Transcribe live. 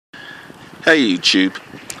Hey YouTube,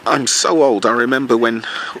 I'm so old I remember when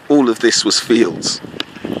all of this was fields.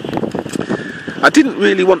 I didn't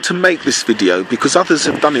really want to make this video because others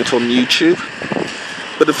have done it on YouTube,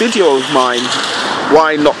 but a video of mine,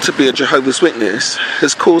 Why Not to Be a Jehovah's Witness,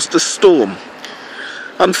 has caused a storm.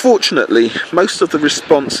 Unfortunately, most of the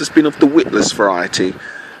response has been of the witless variety,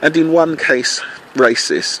 and in one case,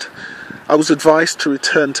 racist. I was advised to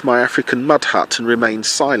return to my African mud hut and remain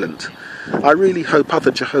silent. I really hope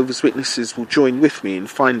other Jehovah's Witnesses will join with me in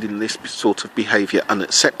finding this sort of behaviour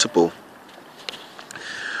unacceptable.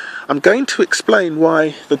 I'm going to explain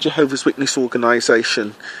why the Jehovah's Witness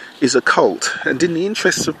organisation is a cult, and in the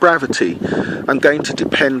interests of brevity, I'm going to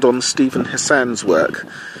depend on Stephen Hassan's work.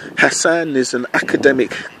 Hassan is an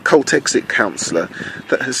academic cult exit counsellor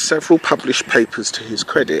that has several published papers to his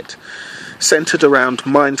credit, centred around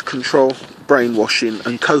mind control, brainwashing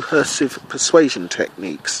and coercive persuasion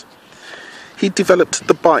techniques. He developed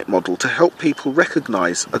the BITE model to help people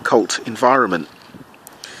recognise a cult environment.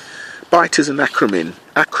 BITE is an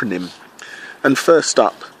acronym, and first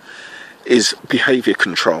up is behaviour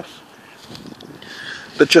control.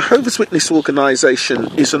 The Jehovah's Witness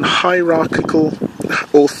organisation is an hierarchical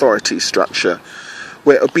authority structure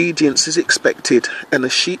where obedience is expected and a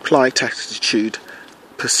sheep-like attitude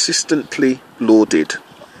persistently lauded.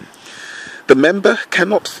 The member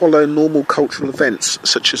cannot follow normal cultural events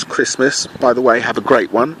such as Christmas, by the way, have a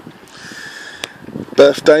great one,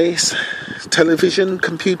 birthdays, television,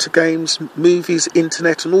 computer games, movies,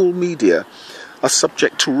 internet and all media are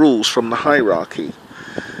subject to rules from the hierarchy.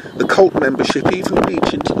 The cult membership even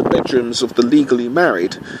reach into the bedrooms of the legally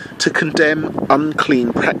married to condemn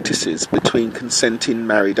unclean practices between consenting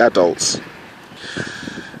married adults.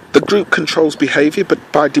 The group controls behaviour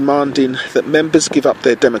by demanding that members give up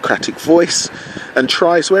their democratic voice and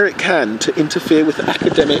tries where it can to interfere with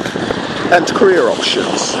academic and career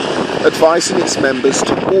options, advising its members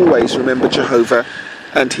to always remember Jehovah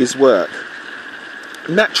and his work.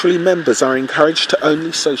 Naturally, members are encouraged to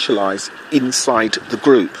only socialise inside the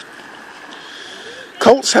group.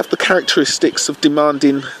 Cults have the characteristics of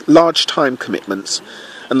demanding large time commitments,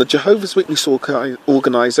 and the Jehovah's Witness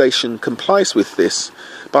organisation complies with this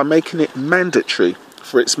by making it mandatory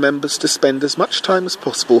for its members to spend as much time as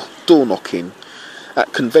possible door knocking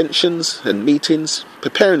at conventions and meetings,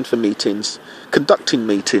 preparing for meetings, conducting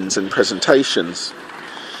meetings and presentations.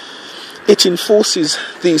 It enforces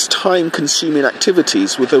these time-consuming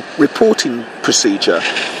activities with a reporting procedure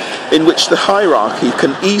in which the hierarchy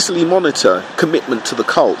can easily monitor commitment to the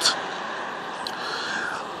cult.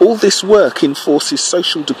 All this work enforces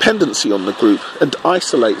social dependency on the group and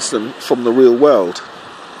isolates them from the real world.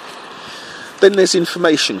 Then there's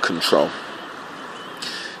information control.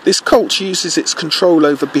 This cult uses its control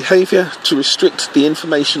over behaviour to restrict the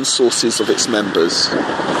information sources of its members.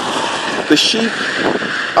 The sheep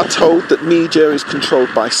are told that media is controlled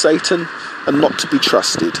by Satan and not to be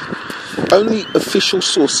trusted. Only official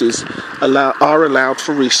sources are allowed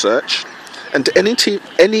for research, and any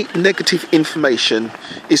negative information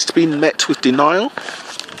is to be met with denial,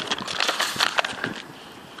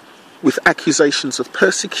 with accusations of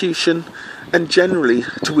persecution, and generally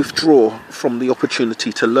to withdraw from the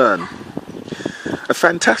opportunity to learn. A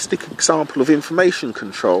fantastic example of information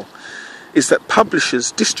control is that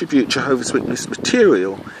publishers distribute Jehovah's Witness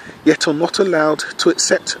material, yet are not allowed to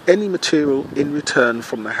accept any material in return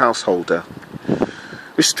from the householder.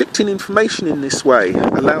 Restricting information in this way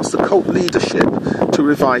allows the cult leadership to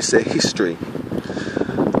revise their history.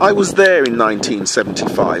 I was there in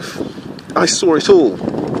 1975. I saw it all.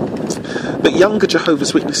 But younger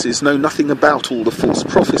Jehovah's Witnesses know nothing about all the false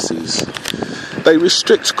prophecies. They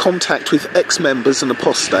restrict contact with ex-members and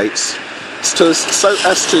apostates so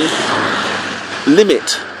as to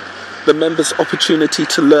limit the members' opportunity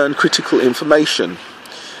to learn critical information.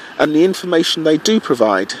 And the information they do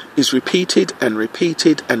provide is repeated and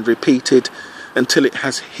repeated and repeated until it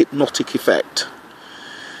has hypnotic effect.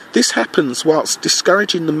 This happens whilst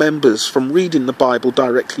discouraging the members from reading the Bible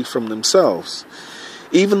directly from themselves,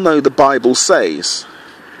 even though the Bible says,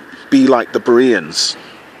 "Be like the Bereans."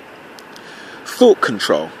 Thought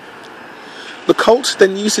control. The cult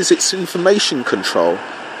then uses its information control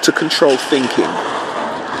to control thinking.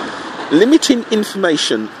 Limiting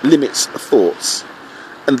information limits thoughts,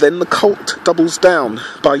 and then the cult doubles down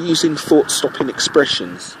by using thought-stopping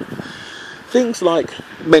expressions. Things like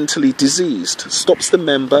mentally diseased stops the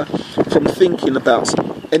member from thinking about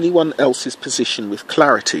anyone else's position with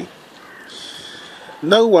clarity.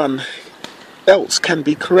 No one else can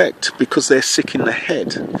be correct because they're sick in the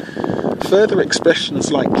head. Further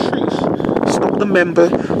expressions like truth stop the member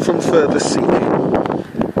from further seeking.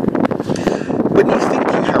 When you think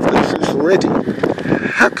you have the truth already,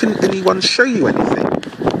 how can anyone show you anything?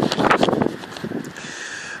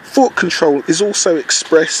 Thought control is also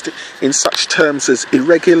expressed in such terms as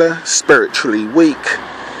irregular, spiritually weak,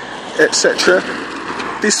 etc.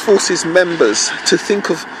 This forces members to think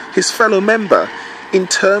of his fellow member in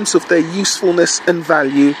terms of their usefulness and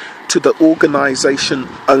value to the organisation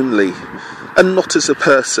only, and not as a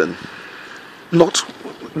person. Not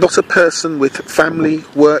a person with family,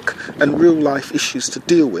 work and real life issues to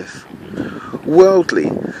deal with. Worldly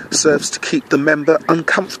serves to keep the member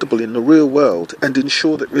uncomfortable in the real world and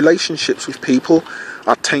ensure that relationships with people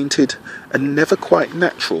are tainted and never quite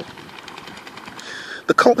natural.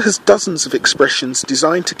 The cult has dozens of expressions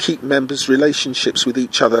designed to keep members' relationships with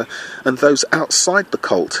each other and those outside the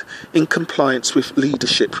cult in compliance with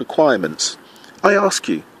leadership requirements. I ask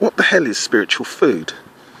you, what the hell is spiritual food?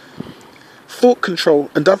 Thought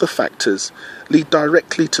control and other factors lead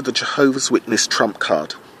directly to the Jehovah's Witness trump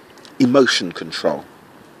card, emotion control.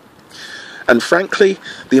 And frankly,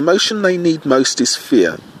 the emotion they need most is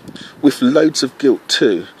fear, with loads of guilt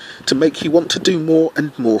too, to make you want to do more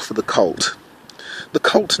and more for the cult. The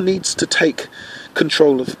cult needs to take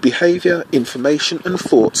control of behaviour, information and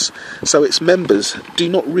thoughts so its members do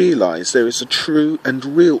not realise there is a true and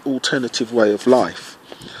real alternative way of life.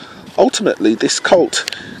 Ultimately, this cult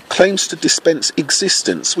claims to dispense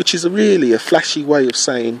existence, which is really a flashy way of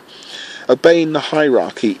saying obeying the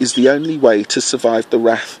hierarchy is the only way to survive the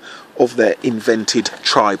wrath of their invented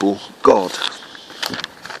tribal god.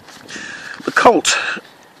 The cult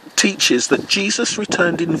teaches that Jesus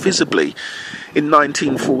returned invisibly in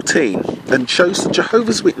 1914 and chose the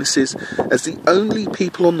Jehovah's Witnesses as the only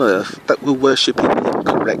people on earth that were worshipping him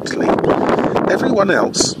correctly. Everyone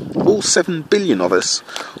else, all 7 billion of us,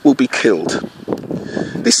 will be killed.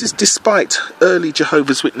 This is despite early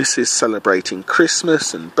Jehovah's Witnesses celebrating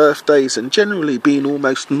Christmas and birthdays and generally being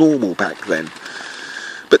almost normal back then.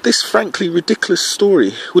 But this frankly ridiculous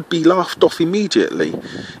story would be laughed off immediately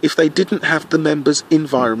if they didn't have the members'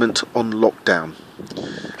 environment on lockdown.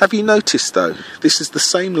 Have you noticed though, this is the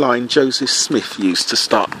same line Joseph Smith used to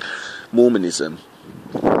start Mormonism.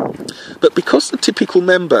 But because the typical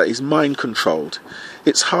member is mind controlled,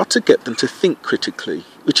 it's hard to get them to think critically,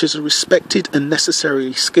 which is a respected and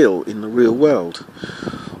necessary skill in the real world.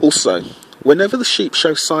 Also, whenever the sheep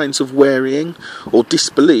show signs of wearying or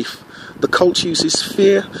disbelief, the cult uses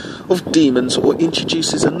fear of demons or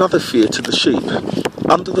introduces another fear to the sheep,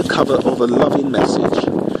 under the cover of a loving message.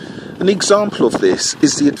 An example of this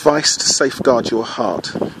is the advice to safeguard your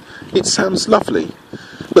heart. It sounds lovely,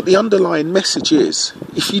 but the underlying message is,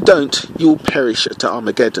 if you don't, you'll perish at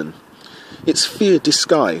Armageddon. It's fear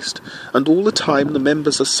disguised, and all the time the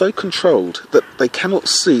members are so controlled that they cannot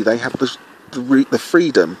see they have the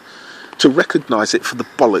freedom to recognise it for the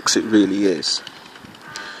bollocks it really is.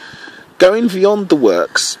 Going beyond the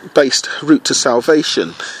works-based route to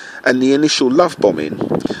salvation and the initial love bombing,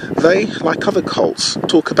 they, like other cults,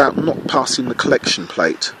 talk about not passing the collection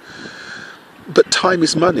plate. But time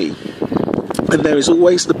is money, and there is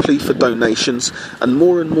always the plea for donations and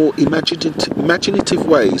more imaginative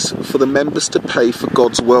ways for the members to pay for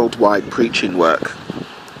God's worldwide preaching work.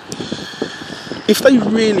 If they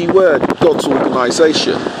really were God's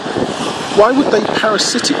organisation, why would they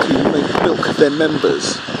parasitically milk their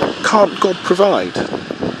members? Can't God provide?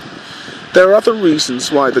 There are other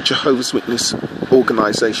reasons why the Jehovah's Witness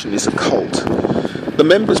organisation is a cult. The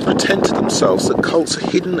members pretend to themselves that cults are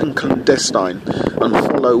hidden and clandestine and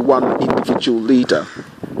follow one individual leader.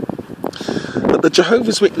 But the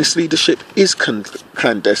Jehovah's Witness leadership is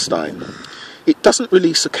clandestine. It doesn't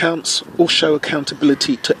release accounts or show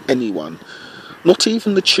accountability to anyone, not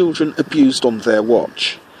even the children abused on their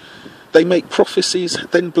watch. They make prophecies,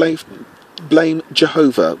 then blame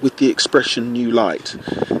Jehovah with the expression new light.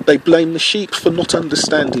 They blame the sheep for not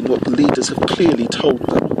understanding what the leaders have clearly told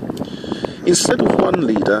them. Instead of one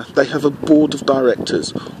leader, they have a board of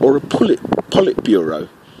directors or a politburo.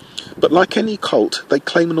 But like any cult, they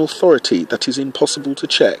claim an authority that is impossible to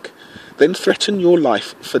check, then threaten your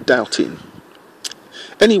life for doubting.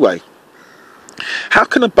 Anyway, how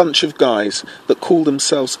can a bunch of guys that call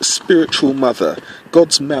themselves a spiritual mother,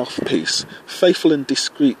 God's mouthpiece, faithful and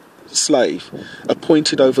discreet slave,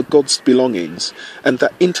 appointed over God's belongings, and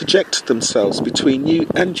that interject themselves between you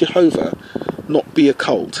and Jehovah, not be a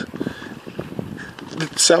cult?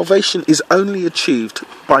 Salvation is only achieved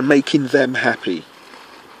by making them happy.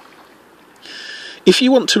 If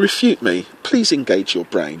you want to refute me, please engage your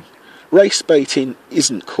brain. Race baiting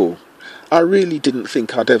isn't cool. I really didn't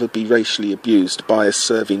think I'd ever be racially abused by a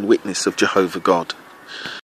serving witness of Jehovah God.